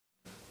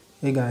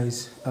Hey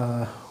guys,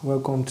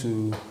 welcome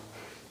to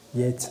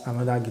yet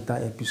another guitar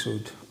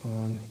episode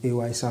on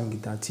AySam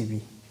Guitar TV.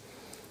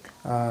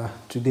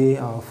 Today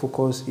our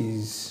focus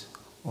is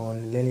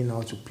on learning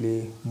how to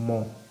play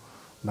More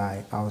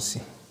by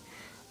Halsey.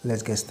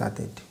 Let's get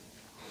started.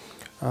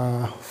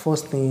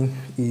 First thing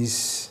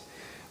is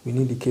we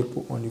need the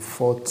capo on the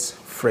 4th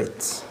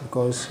fret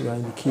because we are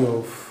in the key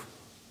of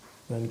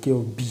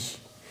B.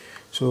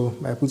 So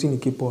by putting the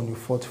capo on the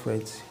 4th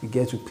fret, you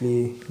get to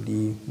play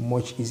the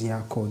much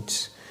easier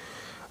chords.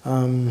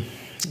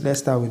 Let's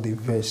start with the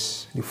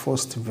verse, the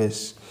first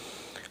verse.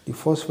 The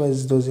first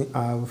verse doesn't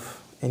have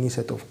any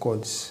set of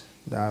chords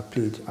that are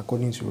played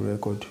according to the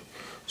record,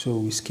 so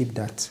we skip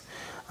that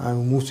and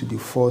we move to the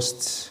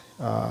first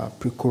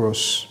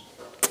pre-chorus.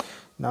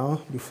 Now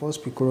the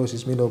first pre-chorus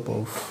is made up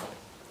of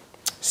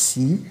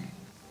C,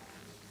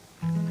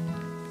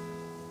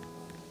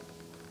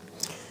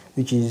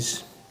 which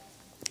is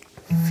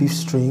 5th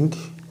string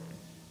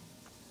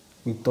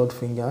with 3rd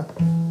finger,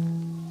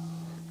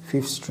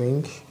 5th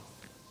string,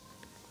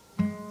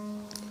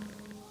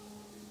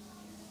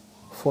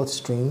 4th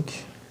string,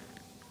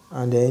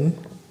 and then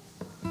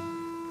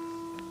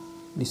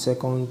the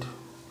 2nd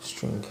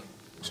string.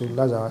 So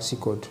that's our C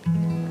chord.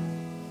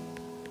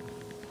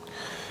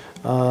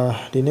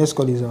 The next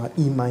chord is our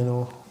E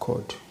minor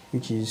chord,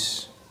 which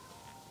is,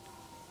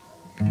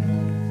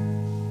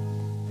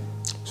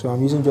 so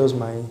I'm using just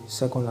my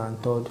 2nd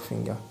and 3rd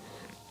finger.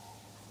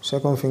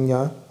 2nd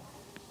finger,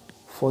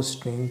 4th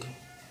string,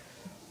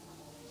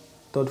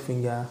 3rd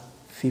finger,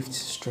 5th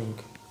string.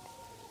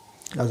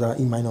 That's our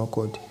E minor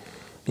chord.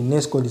 The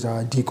next chord is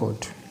our D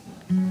chord.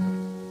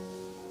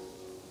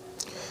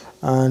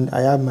 And I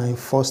have my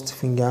 1st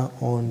finger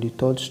on the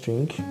 3rd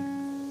string.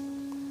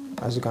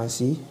 As you can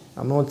see,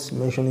 I'm not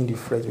mentioning the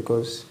fret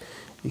because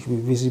it should be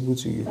visible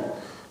to you.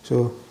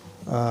 So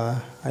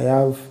I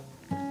have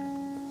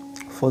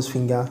 1st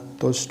finger,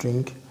 3rd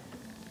string,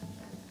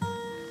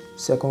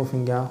 2nd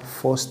finger,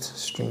 1st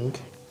string,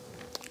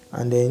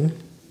 and then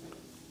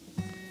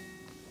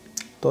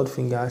 3rd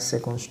finger,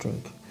 2nd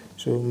string.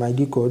 So my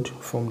D chord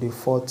from the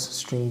 4th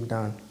string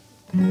down.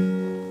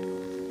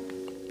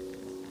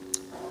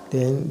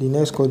 Then the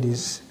next chord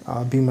is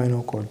our B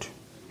minor chord,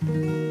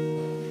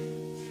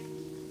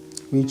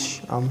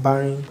 which I'm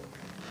barring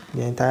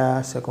the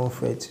entire 2nd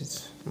fret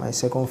with my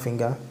 2nd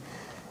finger.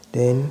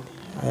 Then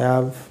I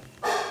have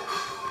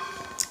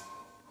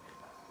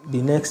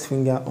the next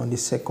finger on the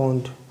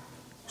 2nd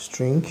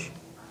string,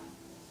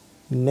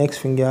 the next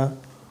finger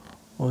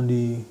on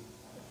the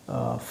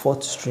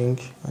 4th string,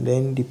 and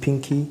then the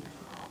pinky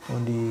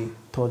on the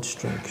 3rd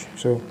string.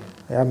 So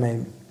I have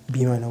my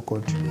B minor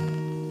chord.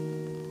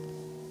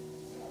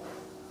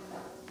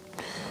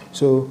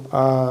 So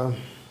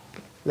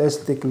let's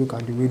take a look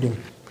at the rhythm.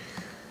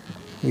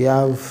 We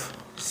have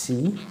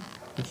C,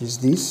 which is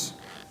this.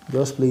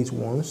 Just play it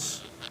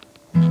once.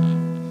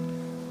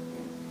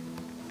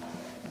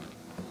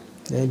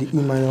 Then the E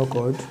minor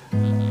chord.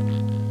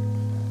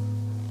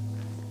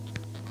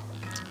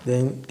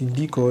 Then the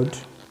D chord,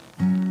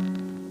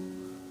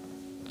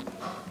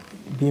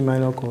 B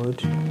minor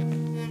chord,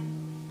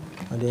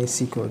 and then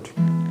C chord.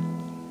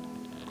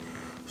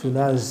 So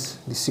that's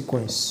the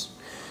sequence.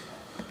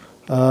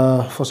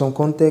 For some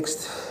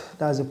context,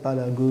 that's the part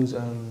that goes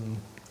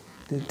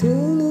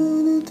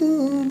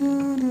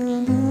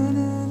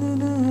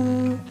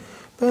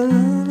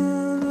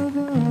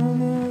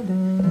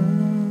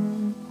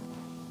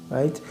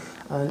right,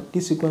 and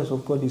this sequence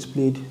of chord is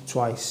played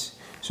twice.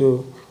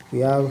 So we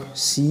have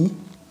C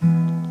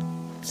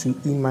to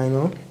E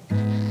minor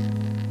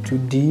to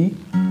D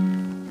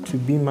to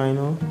B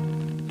minor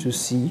to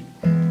C.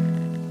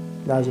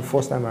 That's the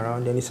first time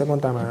around. Then the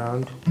second time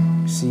around,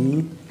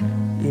 C,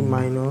 E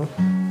minor,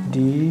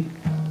 D,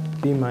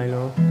 B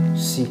minor,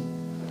 C.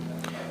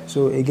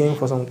 So again,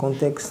 for some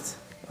context,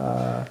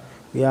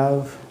 we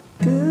have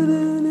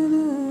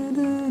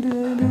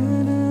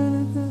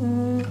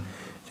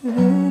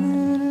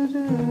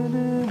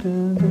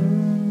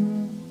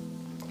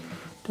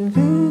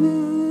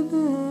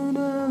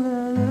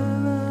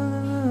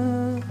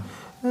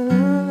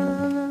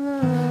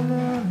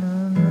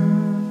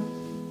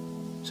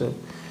so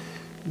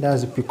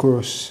that's the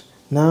pre-chorus.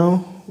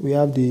 Now we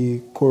have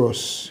the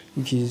chorus,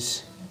 which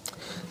is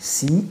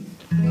C,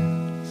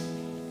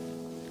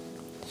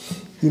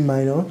 E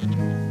minor,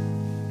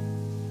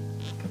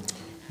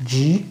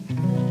 G,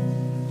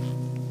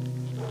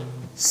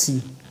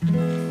 C.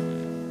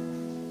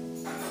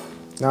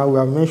 Now we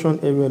have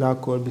mentioned every other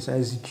chord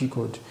besides the G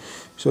chord.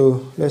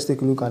 So let's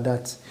take a look at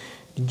that.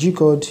 The G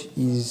chord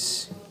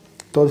is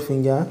 3rd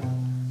finger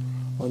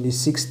on the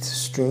 6th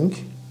string.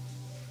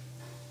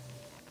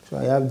 So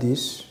I have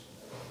this.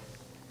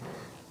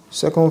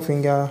 2nd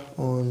finger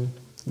on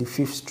the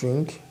 5th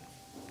string,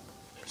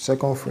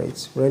 2nd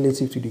fret,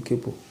 relative to the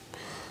capo.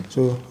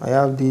 So I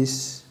have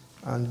this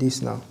and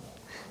this now.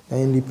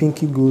 And the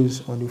pinky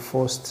goes on the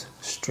 1st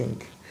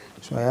string.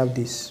 So I have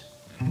this.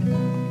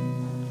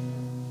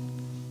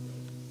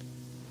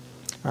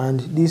 And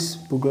this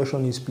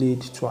progression is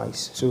played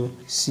twice. So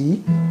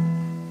C,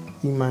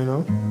 E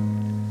minor,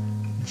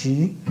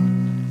 G,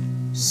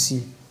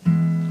 C.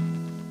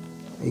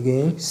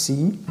 Again,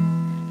 C,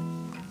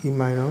 E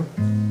minor,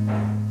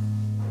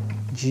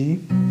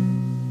 G,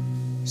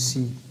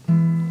 C.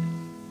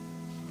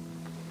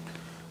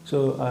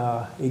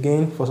 So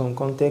again, for some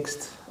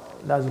context,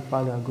 that's the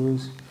part that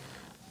goes.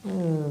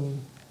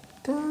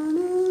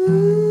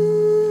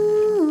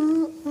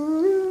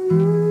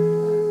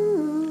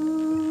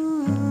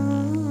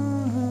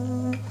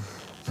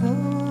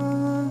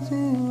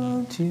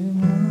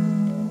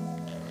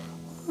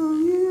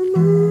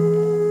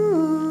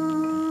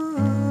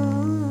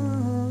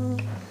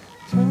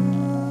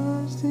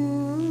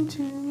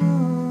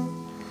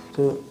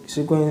 So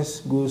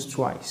sequence goes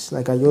twice,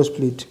 like I just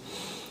played.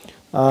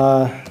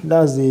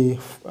 That's the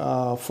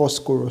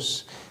first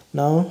chorus.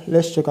 Now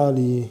let's check out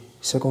the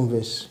second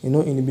verse. In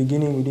the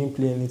beginning we didn't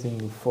play anything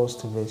in the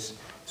first verse.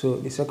 So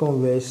the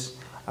second verse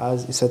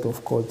has a set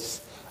of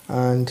chords,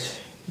 and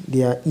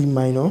they are E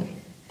minor,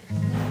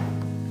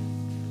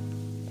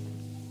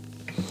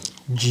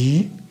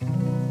 G.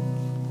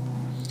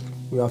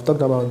 We have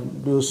talked about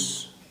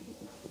those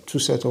two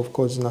sets of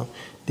chords now.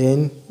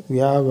 Then we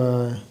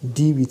have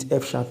D with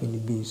F sharp in the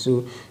bass.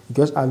 So you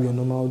just have your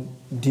normal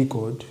D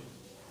chord,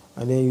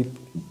 and then you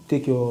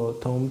take your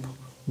thumb,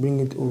 bring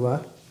it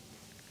over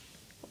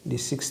the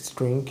 6th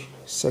string,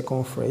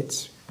 2nd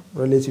fret,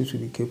 relative to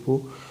the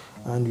capo,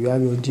 and you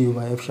have your D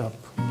over F sharp.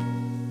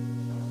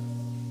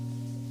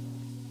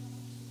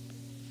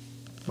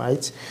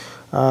 Right?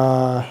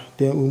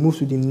 Then we move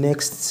to the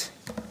next.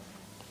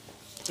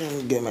 Let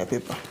me get my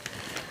paper.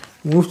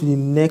 We move to the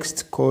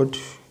next chord,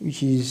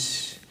 which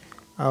is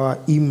our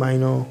E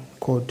minor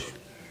chord.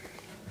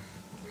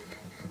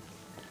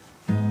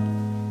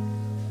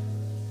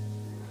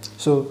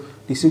 So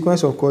the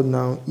sequence of chord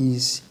now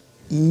is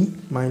E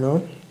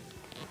minor,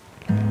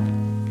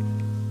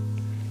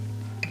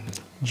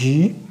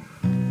 G,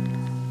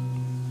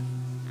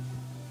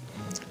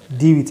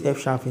 D with F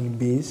sharp in the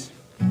bass,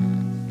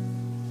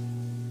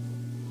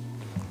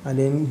 and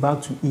then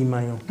back to E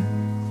minor.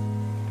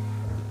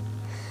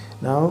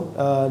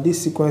 Now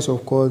this sequence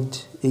of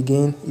chords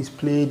again is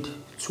played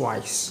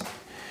twice.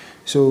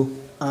 So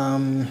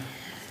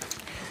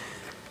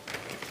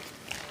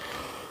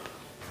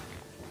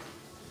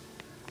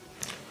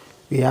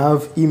we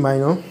have E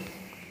minor.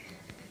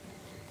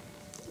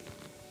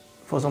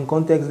 For some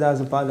context, that's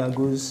the part that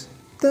goes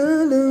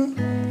dun, dun,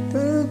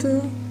 dun,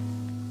 dun.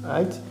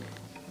 Right?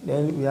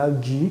 Then we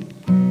have G.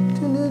 Dun,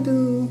 dun,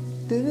 dun,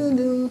 dun, dun, dun,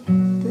 dun,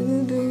 dun,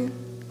 dun,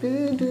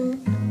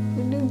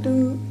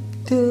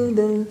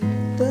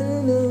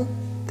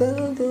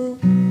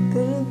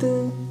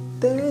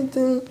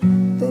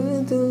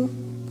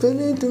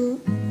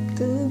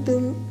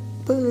 dun,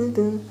 dun,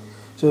 dun.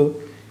 So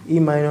E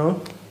minor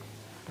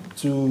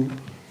to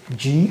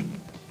G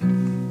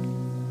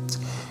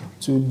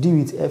to D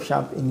with F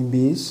sharp in the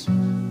bass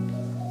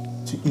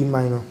to E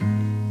minor.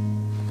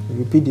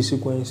 Repeat the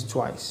sequence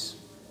twice,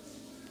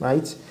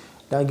 right?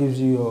 That gives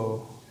you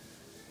your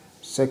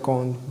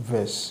second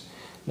verse.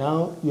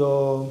 Now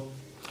your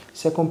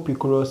second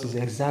pre-chorus is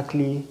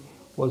exactly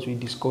what we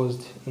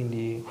discussed in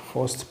the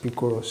first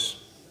pre-chorus.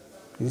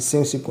 It's the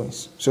same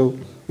sequence, so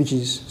which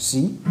is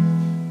C,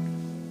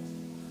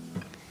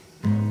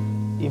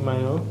 E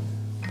minor,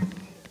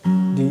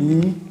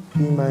 D, E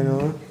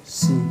minor,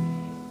 C,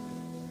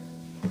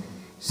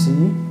 C,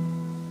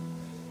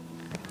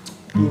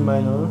 E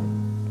minor,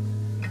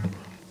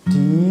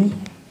 D,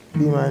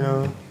 B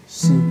minor,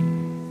 C.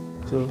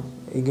 So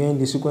again,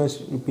 the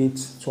sequence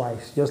repeats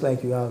twice, just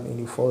like you have in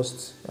the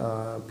first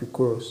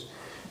pre-chorus.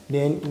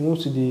 Then you move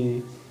to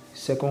the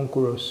second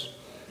chorus.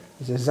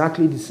 It's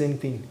exactly the same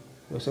thing.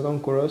 Your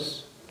second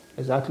chorus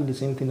is exactly the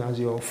same thing as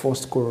your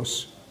first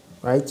chorus,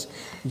 right?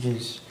 Which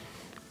is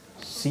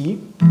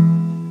C,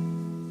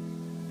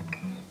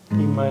 E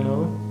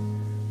minor,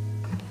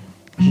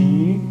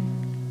 G,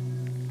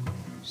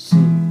 C.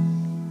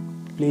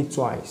 Play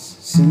twice.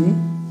 C,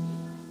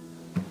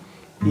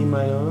 E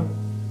minor,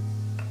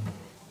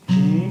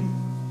 G,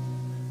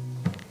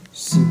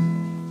 C.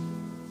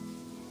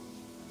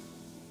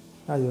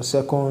 That's your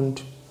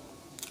second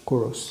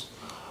chorus.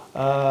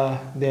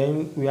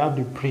 Then we have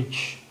the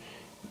bridge.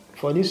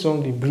 For this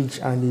song, the bridge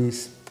and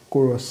the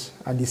chorus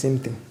are the same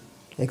thing.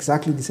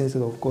 Exactly the same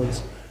set of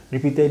chords,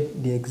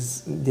 repeated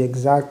the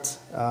exact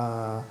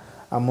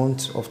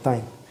amount of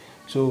time.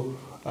 So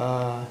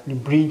the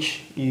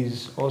bridge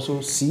is also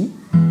C,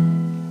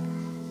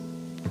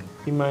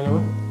 E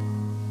minor,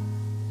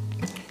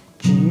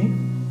 G,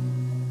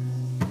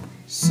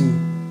 C.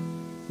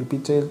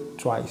 Repeated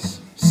twice.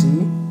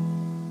 C,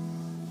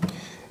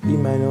 E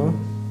minor,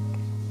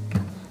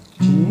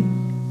 G,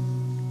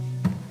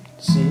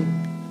 C,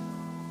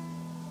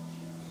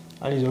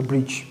 and is your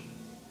bridge,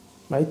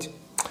 right?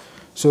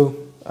 So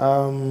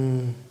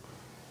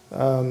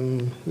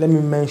let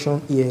me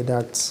mention here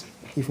that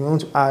if you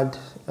want to add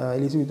a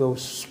little bit of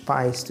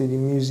spice to the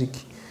music,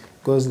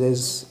 because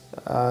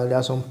there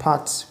are some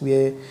parts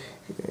where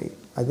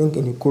I think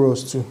in the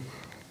chorus too,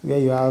 where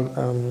you have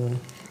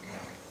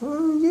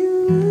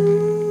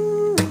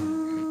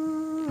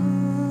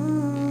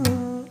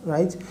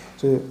right?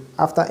 So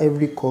after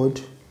every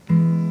chord,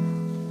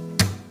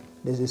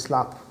 there's a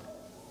slap,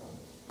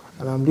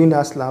 and I'm doing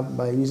that slap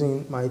by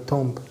using my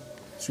thumb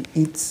to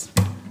hit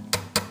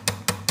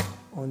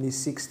on the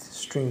 6th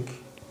string,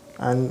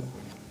 and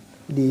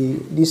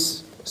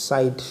this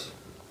side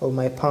of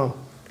my palm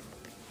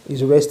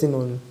is resting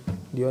on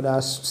the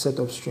other set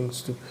of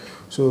strings too.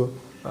 So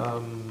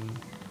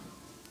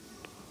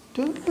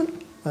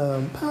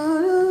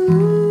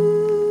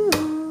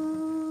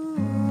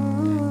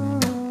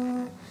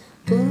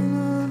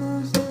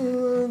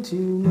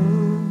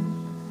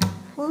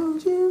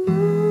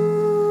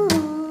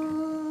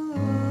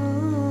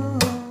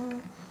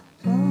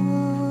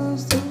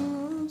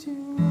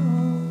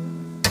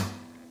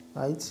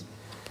right?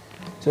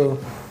 So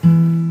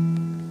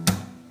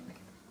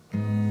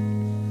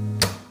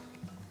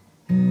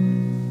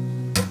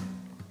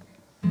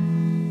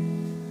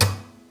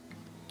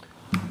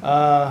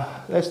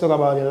let's talk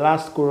about the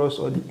last chorus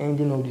or the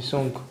ending of the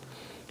song.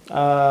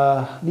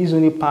 This is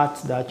only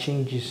part that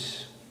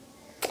changes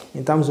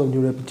in terms of the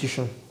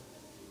repetition.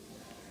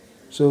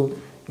 So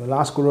your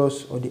last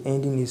chorus or the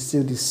ending is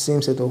still the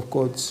same set of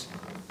chords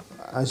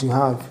as you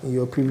have in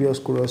your previous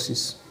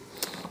choruses.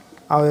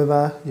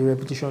 However, the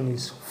repetition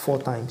is 4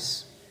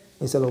 times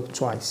instead of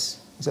twice,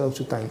 instead of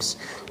 2 times.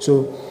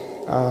 So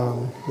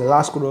the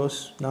last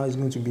chorus now is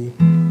going to be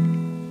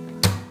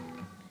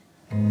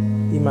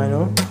E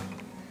minor,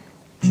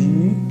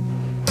 G,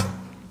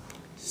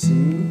 C,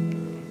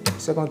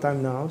 second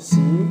time now, C,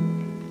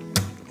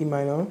 E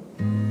minor,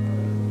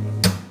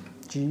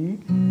 G,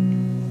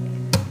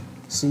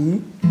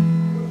 C,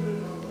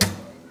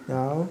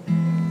 now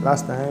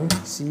last time,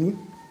 C,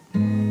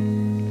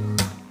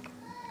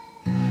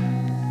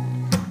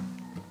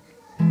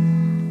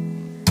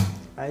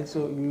 right?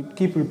 So you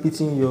keep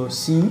repeating your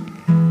C,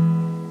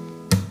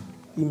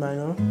 E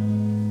minor,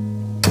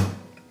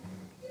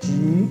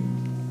 G,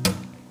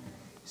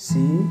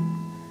 C,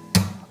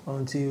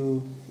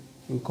 until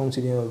you come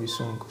to the end of the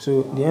song.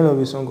 So the end of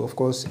the song, of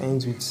course,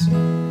 ends with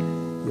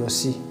your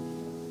C.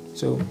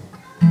 So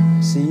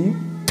C,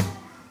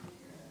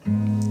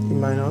 E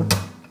minor,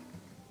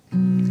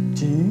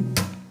 G,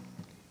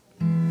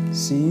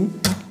 C,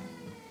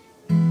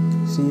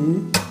 C,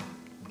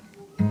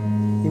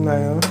 E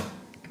minor,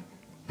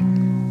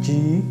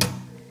 G,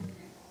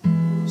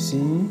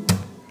 C,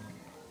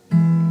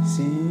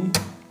 C,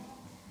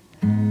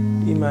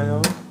 E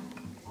minor,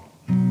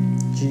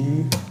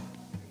 G,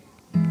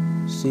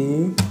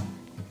 C,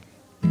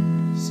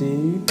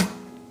 C,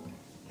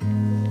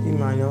 E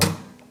minor,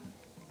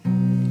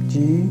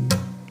 G.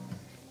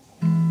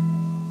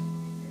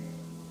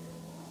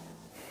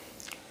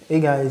 Hey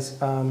guys,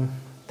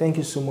 thank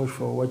you so much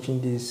for watching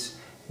this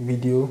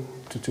video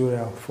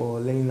tutorial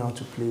for learning how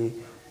to play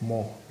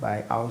more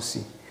by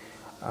Halsey.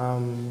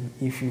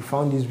 If you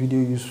found this video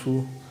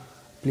useful,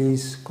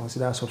 please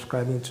consider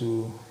subscribing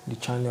to the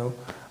channel,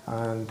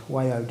 and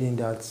while you are doing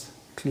that,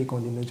 click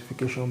on the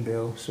notification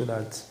bell so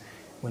that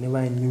whenever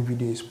a new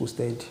video is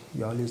posted,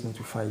 you are always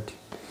notified.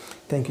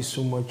 Thank you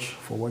so much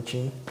for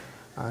watching,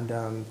 and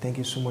thank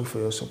you so much for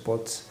your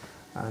support,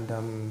 and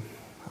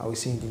I will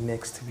see you in the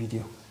next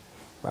video.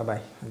 Bye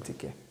bye and take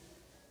care.